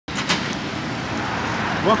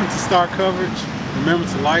Welcome to Star Coverage. Remember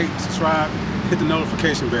to like, subscribe, hit the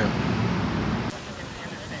notification bell.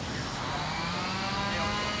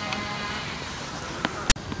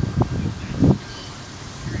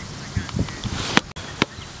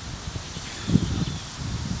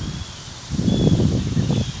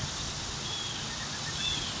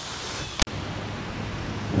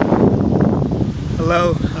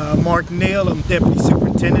 Hello, Mark Neal. I'm Deputy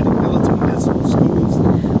Superintendent at Millington Municipal Schools,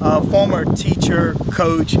 former teacher,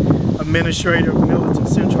 coach, administrator of Millington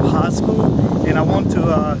Central High School, and I want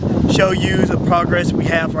to show you the progress we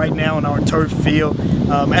have right now on our turf field.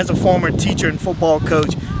 As a former teacher and football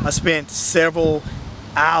coach, I spent several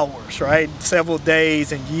hours, several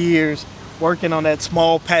days and years working on that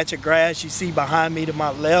small patch of grass you see behind me to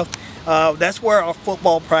my left. That's where our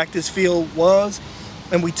football practice field was.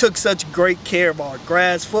 And we took such great care of our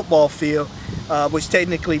grass football field, which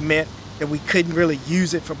technically meant that we couldn't really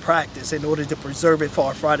use it for practice in order to preserve it for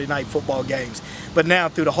our Friday night football games. But now,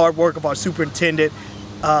 through the hard work of our superintendent,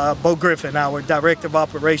 Griffin, our director of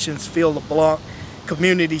operations, Phil LeBlanc,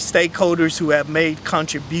 community stakeholders who have made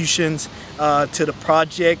contributions to the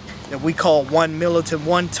project that we call One Millington,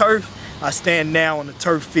 One Turf, I stand now on the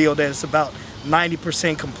turf field that is about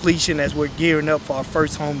 90% completion as we're gearing up for our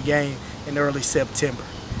first home game in early September.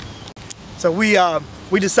 So we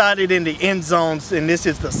decided in the end zones, and this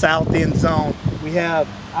is the south end zone, we have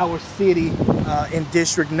our city in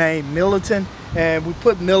district name Millington, and we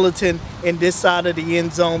put Millington in this side of the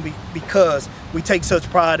end zone because we take such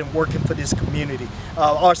pride in working for this community.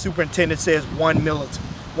 Our superintendent says One Millington.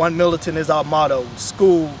 One Millington is our motto.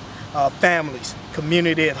 School, families,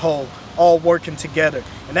 community at whole, all working together.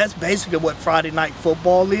 And that's basically what Friday night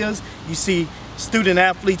football is. You see student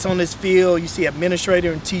athletes on this field, you see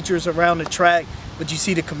administrators and teachers around the track, but you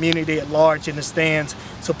see the community at large in the stands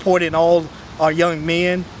supporting all our young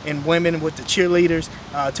men and women with the cheerleaders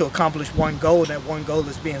to accomplish one goal, and that one goal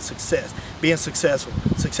is being successful.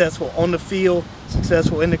 Successful on the field,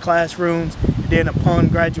 successful in the classrooms, and then upon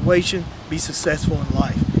graduation, be successful in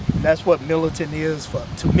life. And that's what Millington is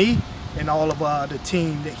to me and all of the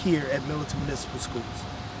team here at Millington Municipal Schools.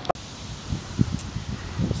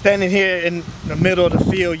 Standing here in the middle of the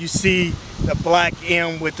field, you see the black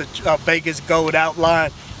M with the Vegas gold outline.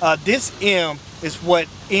 This M is what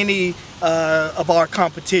any of our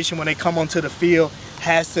competition, when they come onto the field,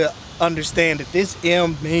 has to understand, that this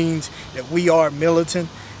M means that we are Millington,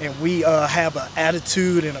 and we have an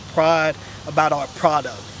attitude and a pride about our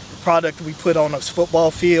product. The product we put on this football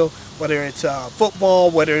field, whether it's football,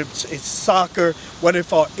 whether it's soccer, whether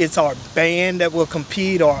it's our band that will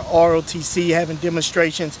compete, or ROTC having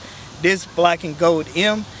demonstrations, this black and gold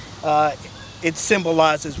M, it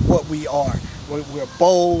symbolizes what we are. We're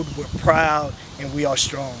bold, we're proud, and we are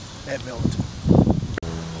strong at Millington.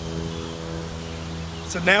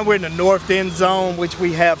 So now we're in the north end zone, which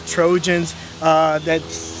we have Trojans. That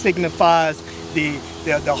signifies the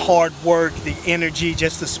hard work, the energy,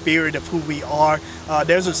 just the spirit of who we are.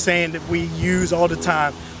 There's a saying that we use all the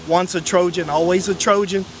time: once a Trojan, always a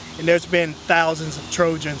Trojan. And there's been thousands of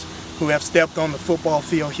Trojans who have stepped on the football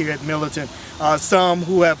field here at Millington. Some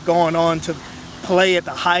who have gone on to play at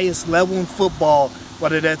the highest level in football,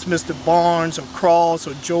 whether that's Mr. Barnes or Cross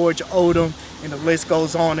or George Odom, and the list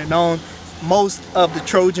goes on and on. Most of the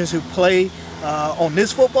Trojans who play on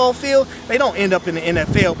this football field, they don't end up in the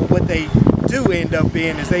NFL, but what they do end up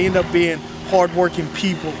being is they end up being hardworking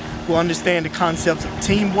people who understand the concepts of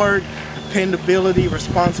teamwork, dependability,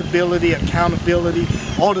 responsibility, accountability,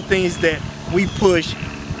 all the things that we push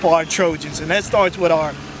for our Trojans. And that starts with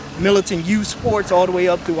our Millington youth sports all the way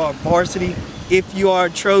up through our varsity. If you are a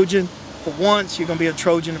Trojan for once, you're going to be a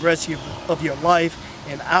Trojan the rest of your life.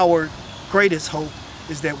 And our greatest hope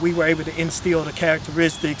is that we were able to instill the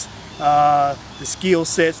characteristics, the skill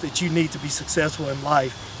sets that you need to be successful in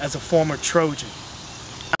life as a former Trojan.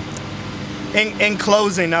 In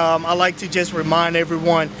closing, I'd like to just remind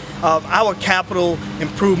everyone of our capital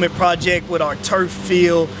improvement project with our turf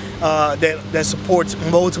field that supports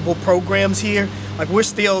multiple programs here. Like, we're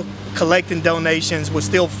still collecting donations, we're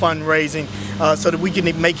still fundraising so that we can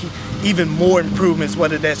make even more improvements,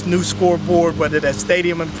 whether that's new scoreboard, whether that's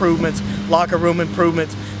stadium improvements, locker room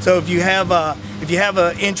improvements. So if you have an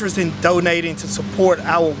interest in donating to support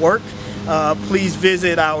our work, please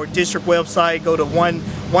visit our district website. Go to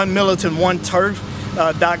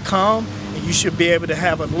OneMillingtonOneTurf.com, and you should be able to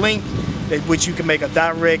have a link at which you can make a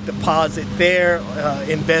direct deposit there,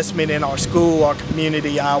 investment in our school, our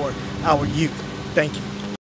community, our youth. Thank you.